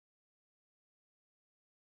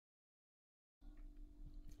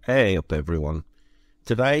Hey up everyone.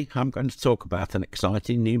 Today I'm going to talk about an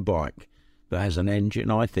exciting new bike that has an engine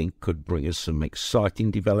I think could bring us some exciting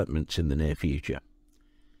developments in the near future.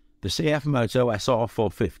 The CF Moto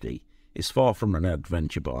SR450 is far from an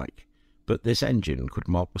adventure bike, but this engine could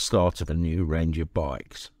mark the start of a new range of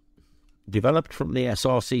bikes. Developed from the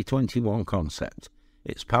SRC21 concept,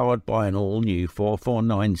 it's powered by an all-new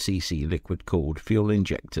 449cc liquid-cooled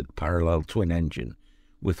fuel-injected parallel twin engine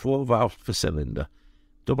with 4 valves per cylinder,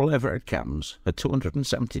 double overhead cams, a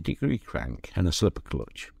 270-degree crank and a slipper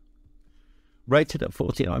clutch. Rated at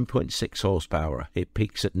 49.6 horsepower, it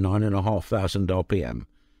peaks at 9,500 RPM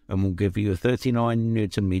and will give you a 39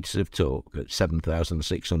 Nm of torque at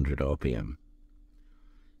 7,600 RPM.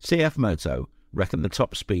 CF Moto reckon the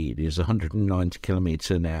top speed is 190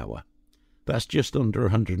 km an hour. That's just under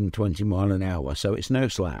 120 mile an hour, so it's no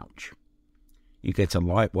slouch. You get a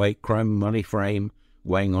lightweight chrome money frame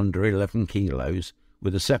weighing under 11 kilos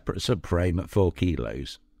with a separate subframe at 4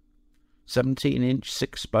 kilos. 17-inch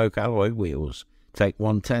 6-spoke alloy wheels take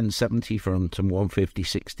 110/70 front and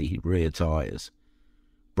 150/60 rear tyres.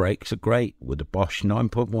 Brakes are great with a Bosch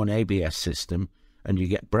 9.1 ABS system, and you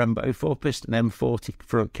get Brembo 4-piston M40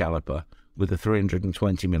 front caliper with a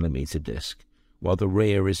 320mm disc, while the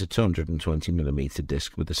rear is a 220mm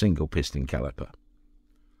disc with a single piston caliper.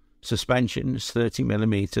 Suspension is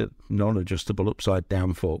 30mm non-adjustable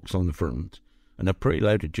upside-down forks on the front and a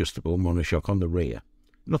preload adjustable monoshock on the rear.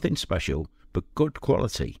 Nothing special, but good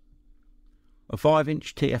quality. A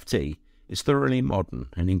 5-inch TFT is thoroughly modern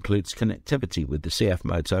and includes connectivity with the CF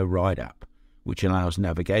Moto Ride app, which allows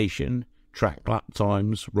navigation, track lap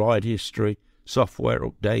times, ride history, software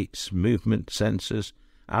updates, movement sensors,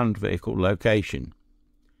 and vehicle location.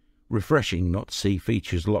 Refreshing not to see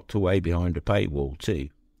features locked away behind a paywall too.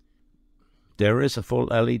 There is a full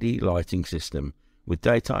LED lighting system with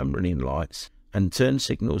daytime running lights and turn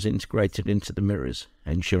signals integrated into the mirrors,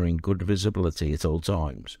 ensuring good visibility at all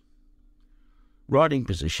times. Riding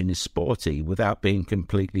position is sporty without being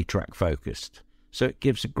completely track focused, so it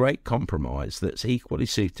gives a great compromise that's equally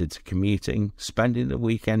suited to commuting, spending the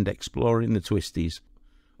weekend exploring the twisties,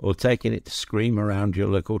 or taking it to scream around your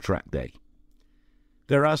local track day.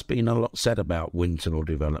 There has been a lot said about wind tunnel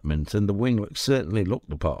development, and the winglets certainly look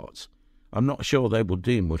the part. I'm not sure they will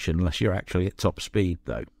do much unless you're actually at top speed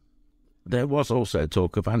though. There was also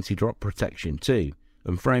talk of anti-drop protection too,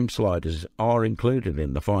 and frame sliders are included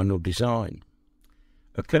in the final design.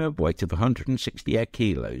 A curb weight of 168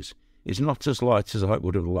 kilos is not as light as I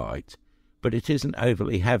would have liked, but it isn't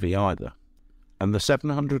overly heavy either, and the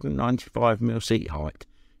 795mm seat height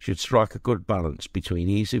should strike a good balance between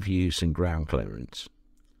ease of use and ground clearance.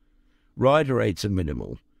 Rider aids are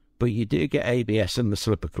minimal, but you do get ABS and the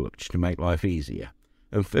slipper clutch to make life easier,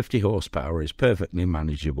 and 50 horsepower is perfectly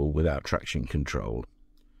manageable without traction control.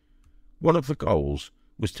 One of the goals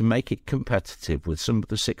was to make it competitive with some of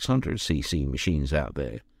the 600cc machines out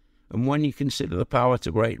there, and when you consider the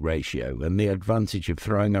power-to-weight ratio and the advantage of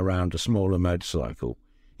throwing around a smaller motorcycle,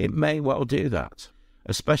 it may well do that,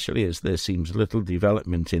 especially as there seems little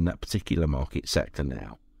development in that particular market sector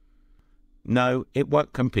now. No, it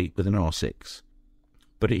won't compete with an R6,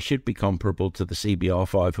 but it should be comparable to the CBR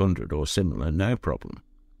 500 or similar, no problem.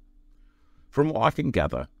 From what I can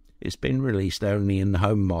gather, it's been released only in the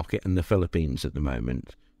home market and the Philippines at the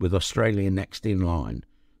moment, with Australia next in line,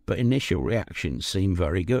 but initial reactions seem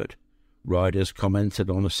very good. Riders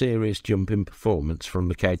commented on a serious jump in performance from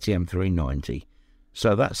the KTM 390,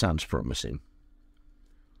 so that sounds promising.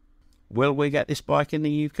 Will we get this bike in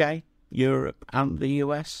the UK, Europe and the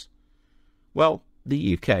US? Well,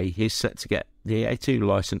 the UK is set to get the A2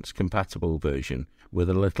 licence compatible version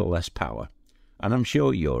with a little less power, and I'm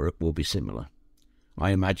sure Europe will be similar.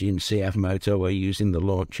 I imagine CF Moto are using the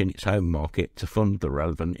launch in its home market to fund the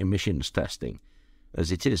relevant emissions testing,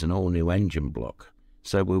 as it is an all-new engine block,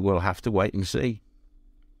 so we will have to wait and see.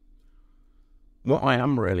 What I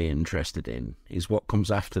am really interested in is what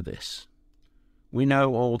comes after this. We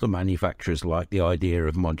know all the manufacturers like the idea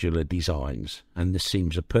of modular designs, and this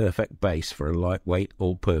seems a perfect base for a lightweight,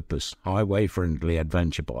 all-purpose, highway-friendly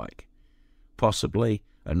adventure bike. Possibly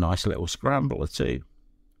a nice little scrambler too.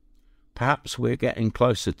 Perhaps we're getting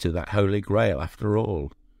closer to that holy grail after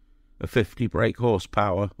all. A 50 brake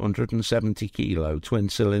horsepower, 170 kilo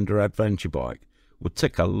twin-cylinder adventure bike would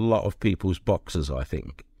tick a lot of people's boxes, I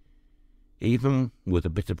think. Even with a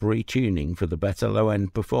bit of retuning for the better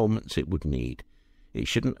low-end performance it would need, it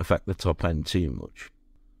shouldn't affect the top end too much.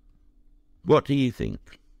 What do you think?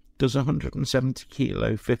 Does a 170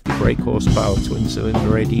 kilo, 50 brake horsepower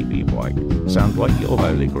twin-cylinder ADV bike sound like your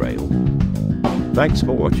holy grail? Thanks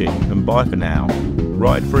for watching, and bye for now.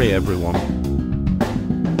 Ride free, everyone.